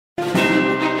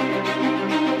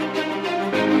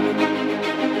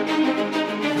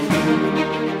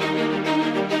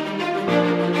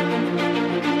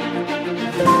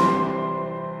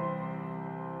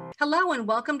and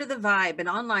welcome to The Vibe, an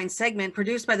online segment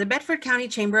produced by the Bedford County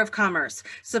Chamber of Commerce,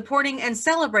 supporting and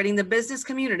celebrating the business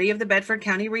community of the Bedford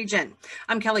County region.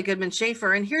 I'm Kelly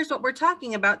Goodman-Schaefer, and here's what we're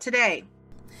talking about today.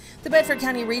 The Bedford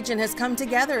County region has come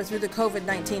together through the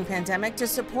COVID-19 pandemic to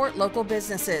support local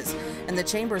businesses, and the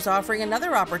Chamber is offering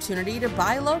another opportunity to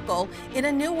buy local in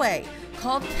a new way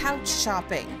called couch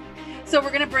shopping. So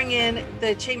we're going to bring in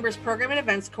the Chamber's Program and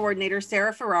Events Coordinator,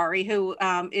 Sarah Ferrari, who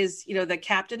is, the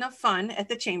captain of fun at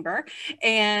the Chamber.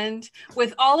 And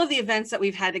with all of the events that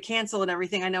we've had to cancel and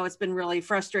everything, I know it's been really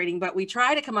frustrating, but we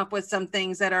try to come up with some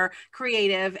things that are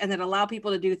creative and that allow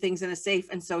people to do things in a safe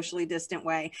and socially distant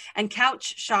way. And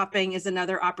couch shopping is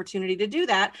another opportunity to do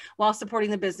that while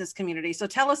supporting the business community. So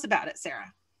tell us about it,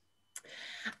 Sarah.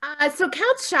 So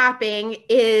couch shopping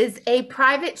is a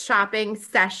private shopping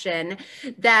session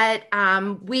that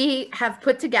we have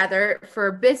put together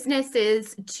for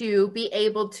businesses to be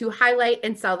able to highlight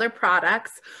and sell their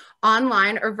products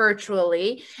online or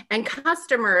virtually, and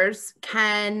customers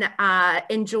can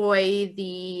enjoy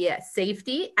the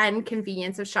safety and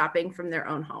convenience of shopping from their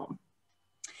own home.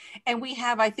 And we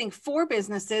have, I think, 4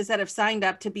 businesses that have signed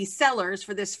up to be sellers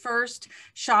for this first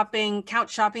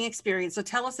couch shopping experience. So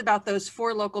tell us about those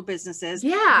 4 local businesses.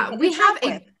 Yeah, we have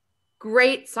a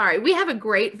great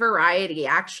variety,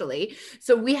 actually.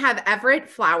 So we have Everett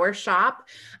Flower Shop,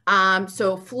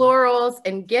 so florals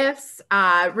and gifts.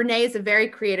 Renee is a very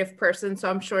creative person, so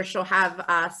I'm sure she'll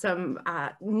have some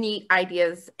neat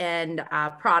ideas and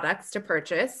products to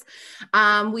purchase.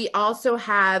 We also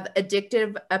have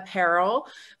Addictive Apparel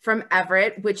from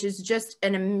Everett, which is just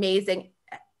an amazing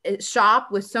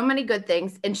shop with so many good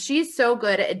things, and she's so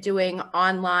good at doing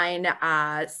online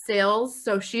sales,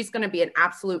 so she's going to be an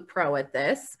absolute pro at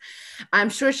this. I'm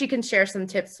sure she can share some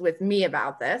tips with me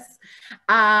about this.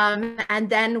 And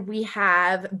then we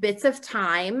have Bits of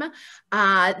Time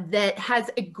that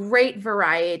has a great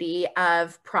variety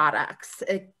of products.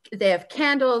 They have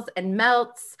candles and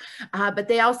melts, but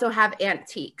they also have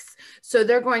antiques. So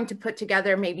they're going to put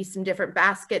together maybe some different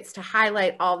baskets to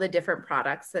highlight all the different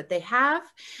products that they have.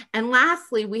 And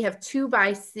lastly, we have Two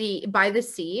by the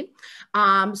Sea.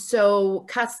 So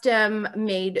custom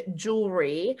made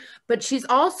jewelry, but she's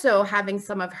also having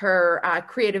some of her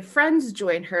creative friends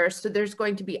join her. So there's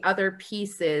going to be other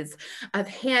pieces of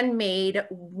handmade,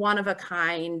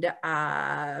 one-of-a-kind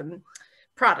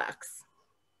products.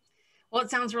 Well, it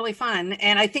sounds really fun.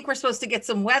 And I think we're supposed to get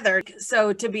some weather.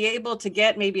 So to be able to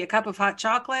get maybe a cup of hot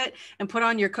chocolate and put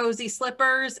on your cozy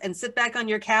slippers and sit back on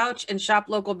your couch and shop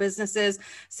local businesses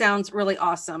sounds really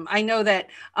awesome. I know that,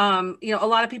 a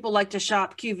lot of people like to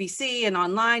shop QVC and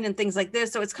online and things like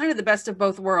this. So it's kind of the best of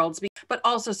both worlds, but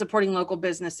also supporting local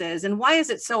businesses. And why is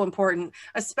it so important,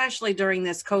 especially during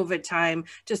this COVID time,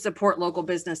 to support local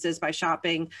businesses by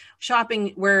shopping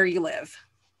where you live?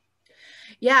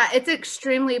 Yeah, it's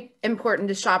extremely important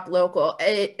to shop local.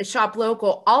 Shop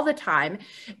local all the time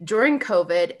during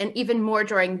COVID, and even more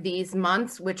during these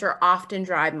months, which are often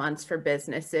dry months for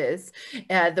businesses,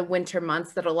 the winter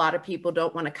months that a lot of people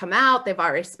don't want to come out. They've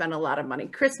already spent a lot of money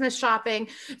Christmas shopping.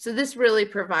 So this really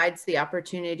provides the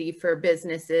opportunity for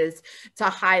businesses to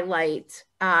highlight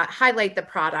the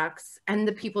products, and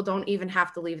the people don't even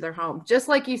have to leave their home. Just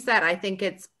like you said, I think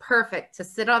it's perfect to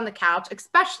sit on the couch,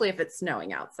 especially if it's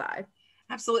snowing outside.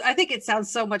 Absolutely. I think it sounds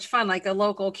so much fun, like a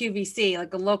local QVC,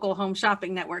 like a local home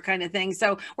shopping network kind of thing.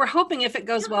 So we're hoping if it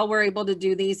goes well, we're able to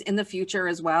do these in the future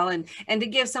as well. And to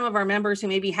give some of our members who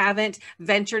maybe haven't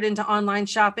ventured into online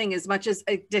shopping as much as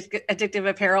Addictive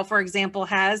Apparel, for example,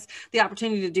 has the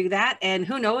opportunity to do that. And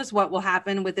who knows what will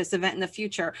happen with this event in the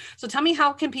future. So tell me,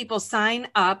 how can people sign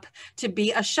up to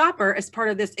be a shopper as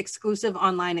part of this exclusive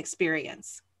online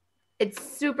experience? It's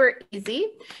super easy.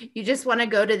 You just want to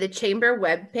go to the Chamber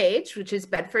webpage, which is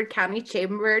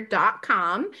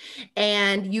bedfordcountychamber.com,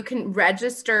 and you can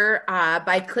register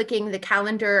by clicking the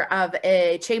calendar of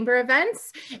a Chamber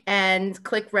events and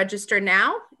click register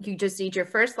now. You just need your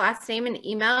first, last name, and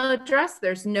email address.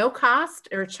 There's no cost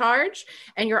or charge,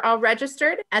 and you're all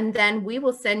registered. And then we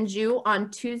will send you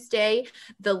on Tuesday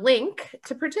the link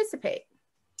to participate.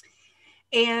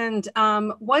 And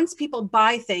once people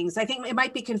buy things, I think it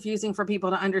might be confusing for people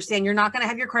to understand. You're not going to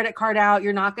have your credit card out.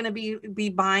 You're not going to be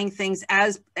buying things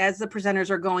as the presenters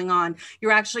are going on.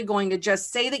 You're actually going to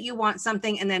just say that you want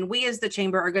something, and then we as the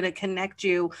Chamber are going to connect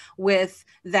you with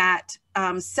that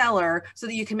seller so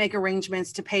that you can make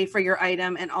arrangements to pay for your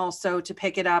item and also to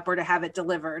pick it up or to have it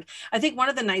delivered. I think one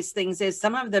of the nice things is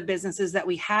some of the businesses that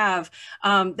we have,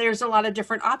 there's a lot of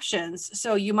different options.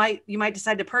 So you might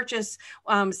decide to purchase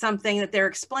something that they're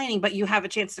explaining, but you have a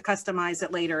chance to customize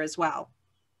it later as well.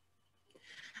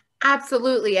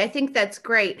 Absolutely. I think that's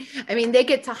great. I mean, they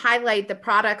get to highlight the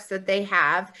products that they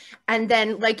have. And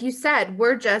then, like you said,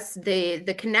 we're just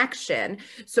the connection.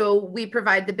 So we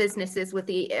provide the businesses with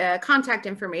the contact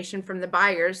information from the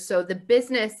buyers. So the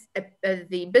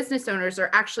business owners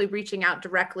are actually reaching out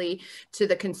directly to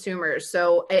the consumers.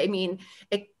 So, I mean,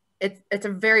 it's a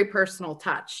very personal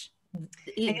touch,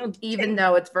 even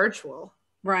though it's virtual.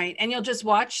 Right. And you'll just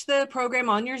watch the program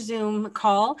on your Zoom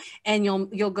call, and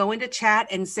you'll go into chat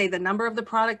and say the number of the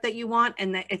product that you want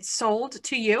and that it's sold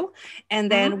to you. And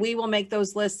then we will make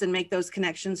those lists and make those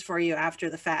connections for you after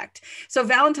the fact. So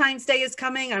Valentine's Day is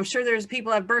coming. I'm sure there's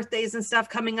people have birthdays and stuff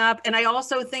coming up. And I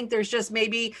also think there's just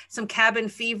maybe some cabin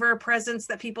fever presents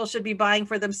that people should be buying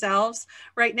for themselves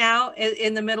right now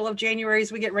in the middle of January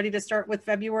as we get ready to start with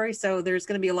February. So there's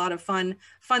going to be a lot of fun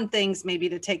things maybe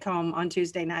to take home on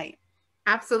Tuesday night.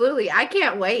 Absolutely. I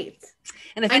can't wait.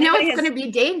 And if I know it's going to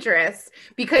be dangerous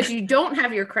because you don't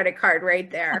have your credit card right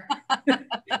there.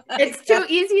 It's too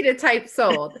easy to type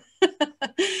sold.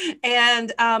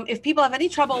 And if people have any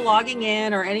trouble logging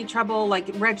in or any trouble like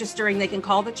registering, they can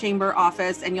call the chamber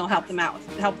office and you'll help them out,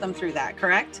 help them through that,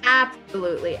 correct?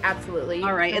 Absolutely. Absolutely.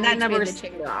 All right. And that number is the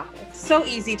chamber office. So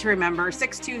easy to remember,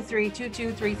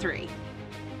 623-2233.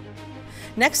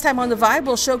 Next time on The Vibe,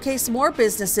 we'll showcase more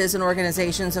businesses and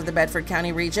organizations of the Bedford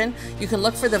County region. You can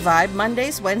look for The Vibe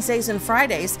Mondays, Wednesdays, and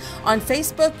Fridays on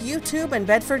Facebook, YouTube, and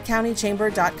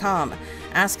BedfordCountyChamber.com.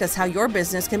 Ask us how your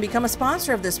business can become a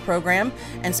sponsor of this program,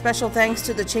 and special thanks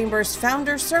to the Chamber's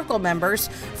Founders Circle members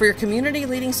for your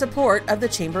community-leading support of the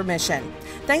Chamber mission.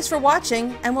 Thanks for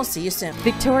watching, and we'll see you soon.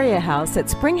 Victoria House at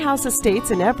Spring House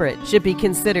Estates in Everett should be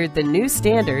considered the new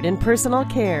standard in personal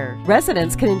care.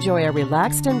 Residents can enjoy a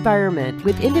relaxed environment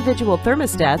with individual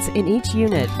thermostats in each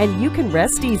unit, and you can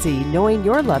rest easy knowing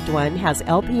your loved one has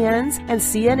LPNs and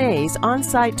CNAs on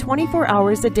site 24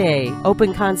 hours a day.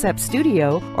 Open concept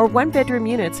studio or one-bedroom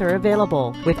units are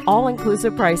available with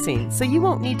all-inclusive pricing, so you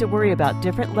won't need to worry about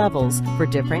different levels for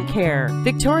different care.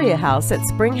 Victoria House at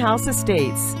Spring House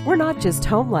Estates. We're not just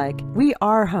home-like, we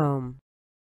are home.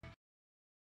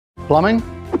 Plumbing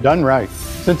done right.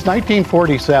 Since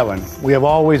 1947, we have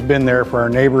always been there for our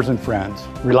neighbors and friends.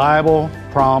 Reliable,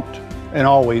 prompt, and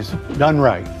always done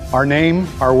right. Our name,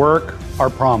 our work,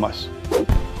 our promise.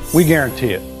 We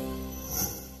guarantee it.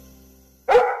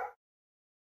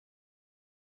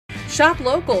 Shop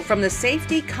local from the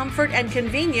safety, comfort, and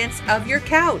convenience of your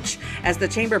couch as the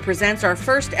Chamber presents our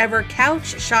first ever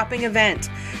couch shopping event.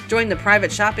 Join the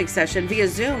private shopping session via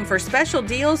Zoom for special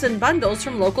deals and bundles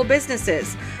from local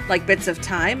businesses like Bits of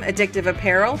Time, Addictive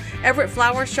Apparel, Everett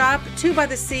Flower Shop, 2 by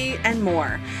the Sea, and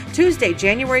more. Tuesday,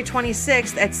 January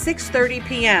 26th at 6:30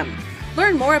 p.m.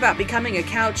 Learn more about becoming a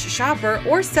couch shopper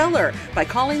or seller by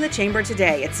calling the Chamber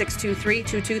today at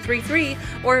 623-2233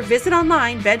 or visit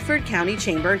online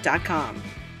bedfordcountychamber.com.